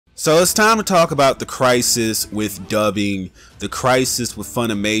So it's time to talk about the crisis with dubbing, the crisis with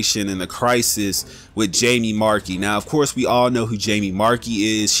Funimation, and the crisis with Jamie Marchi. Now, of course, we all know who Jamie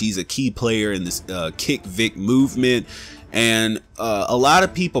Marchi is. She's a key player in this Kick Vic movement. And a lot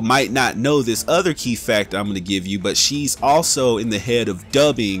of people might not know this other key fact I'm going to give you, but she's also in the head of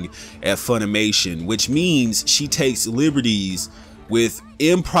dubbing at Funimation, which means she takes liberties with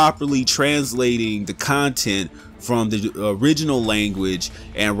improperly translating the content from the original language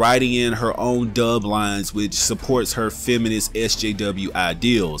and writing in her own dub lines, which supports her feminist SJW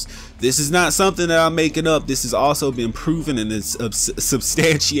ideals. This is not something that I'm making up. This has also been proven and it's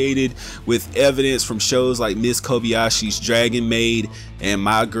substantiated with evidence from shows like Miss Kobayashi's Dragon Maid and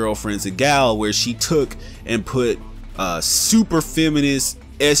My Girlfriend's a Gal, where she took and put super feminist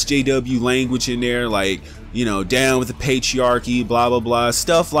SJW language in there, like, you know, down with the patriarchy, blah blah blah,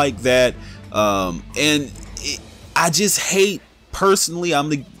 stuff like that. I just hate, personally, I'm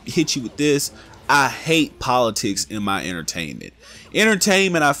gonna hit you with this, I hate politics in my entertainment.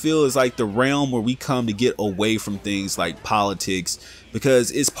 Entertainment, I feel, is like the realm where we come to get away from things like politics,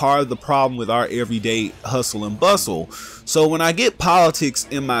 because it's part of the problem with our everyday hustle and bustle. So when I get politics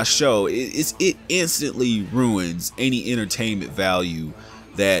in my show, it instantly ruins any entertainment value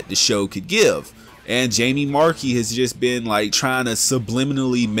that the show could give. And Jamie Marchi has just been like trying to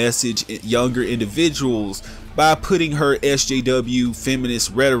subliminally message younger individuals by putting her SJW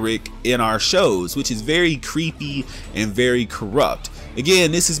feminist rhetoric in our shows, which is very creepy and very corrupt.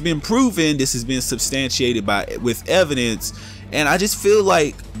 Again, this has been proven, this has been substantiated with evidence, and I just feel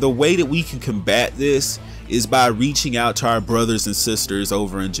like the way that we can combat this is by reaching out to our brothers and sisters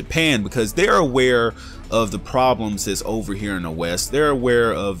over in Japan, because they're aware of the problems that's over here in the West. They're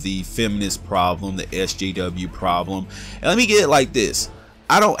aware of the feminist problem, the SJW problem. And let me get it like this.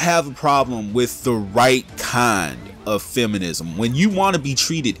 I don't have a problem with the right kind of feminism. When you want to be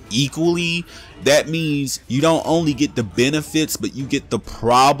treated equally, that means you don't only get the benefits, but you get the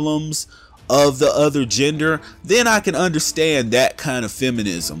problems of the other gender. Then I can understand that kind of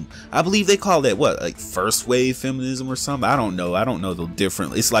feminism. I believe they call that what, like first wave feminism or something. I don't know the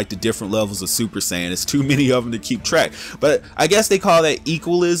different, it's like the different levels of Super Saiyan. It's too many of them to keep track, but I guess they call that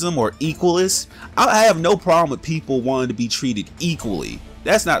equalism or equalist. I have no problem with people wanting to be treated equally.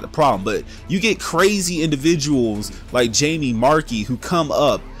 That's not the problem. But you get crazy individuals like Jamie Marchi who come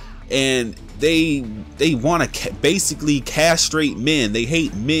up and they want to basically castrate men. They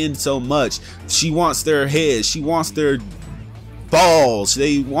hate men so much. She wants their heads, she wants their balls.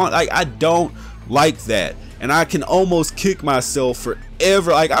 They want, like, I don't like that, and I can almost kick myself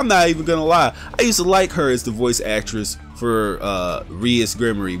forever. Like, I'm not even gonna lie, I used to like her as the voice actress for Rias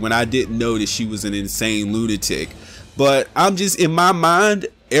Gremory when I didn't know that she was an insane lunatic. But I'm just, in my mind,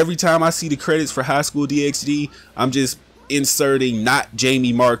 every time I see the credits for High School DxD, I'm just inserting not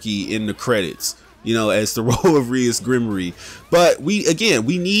Jamie Marchi in the credits, you know, as the role of Rias Gremory. But we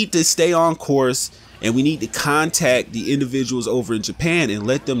need to stay on course, and we need to contact the individuals over in Japan and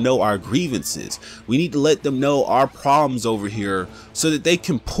let them know our grievances. We need to let them know our problems over here so that they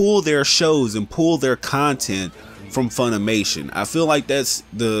can pull their shows and pull their content from Funimation. I feel like that's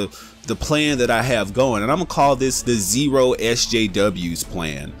the plan that I have going, and I'm gonna call this the Zero SJWs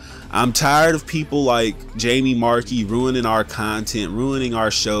plan. I'm tired of people like Jamie Marchi ruining our content, ruining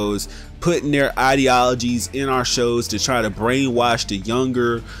our shows, putting their ideologies in our shows to try to brainwash the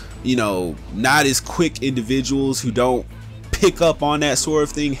younger, you know, not as quick individuals who don't pick up on that sort of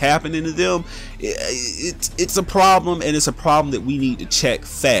thing happening to them. It's a problem, and it's a problem that we need to check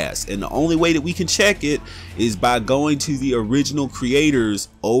fast. And the only way that we can check it is by going to the original creators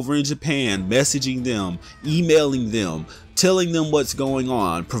over in Japan, messaging them, emailing them, telling them what's going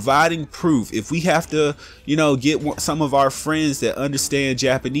on, providing proof. If we have to, you know, get some of our friends that understand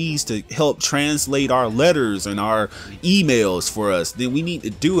Japanese to help translate our letters and our emails for us, then we need to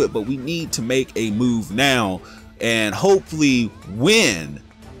do it. But we need to make a move now, and hopefully when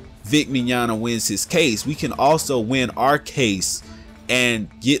Vic Mignogna wins his case, we can also win our case and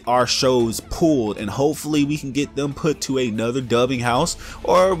get our shows pulled, and hopefully we can get them put to another dubbing house,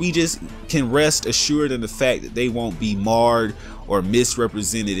 or we just can rest assured in the fact that they won't be marred or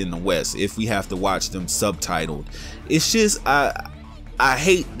misrepresented in the West if we have to watch them subtitled. It's just, I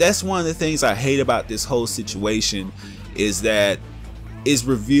hate, that's one of the things I hate about this whole situation, is that it's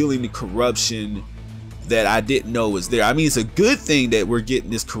revealing the corruption that I didn't know was there. I mean, it's a good thing that we're getting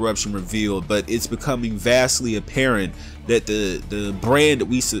this corruption revealed, but it's becoming vastly apparent that the brand that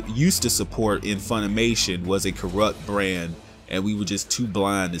we used to support in Funimation was a corrupt brand, and we were just too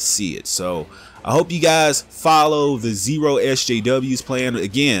blind to see it. So I hope you guys follow the Zero SJWs plan.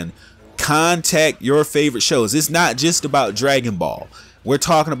 Again, contact your favorite shows. It's not just about Dragon Ball. We're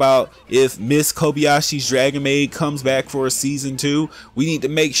talking about if Miss Kobayashi's Dragon Maid comes back for a season 2, we need to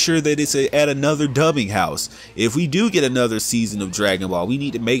make sure that it's at another dubbing house. If we do get another season of Dragon Ball, we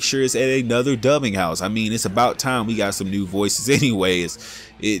need to make sure it's at another dubbing house. I mean, it's about time we got some new voices anyways.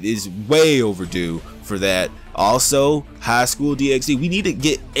 It is way overdue for that. Also, High School DxD, we need to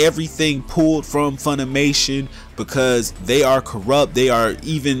get everything pulled from Funimation because they are corrupt. They are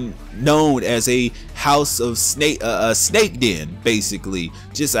even known as a house of snake, a snake den, basically,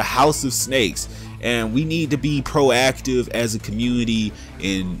 just a house of snakes. And we need to be proactive as a community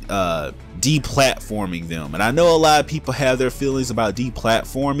in deplatforming them. And I know a lot of people have their feelings about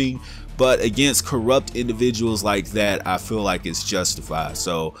deplatforming, but against corrupt individuals like that, I feel like it's justified.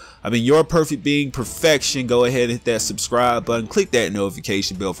 So, I mean, your perfect being perfection. Go ahead and hit that subscribe button. Click that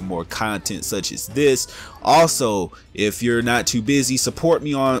notification bell for more content such as this. Also, if you're not too busy, support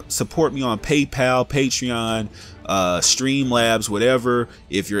me on PayPal, Patreon, Streamlabs, whatever.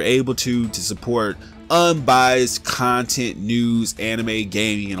 If you're able to support unbiased content, news, anime,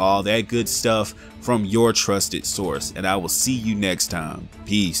 gaming, and all that good stuff from your trusted source. And I will see you next time.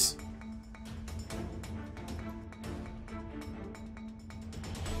 Peace.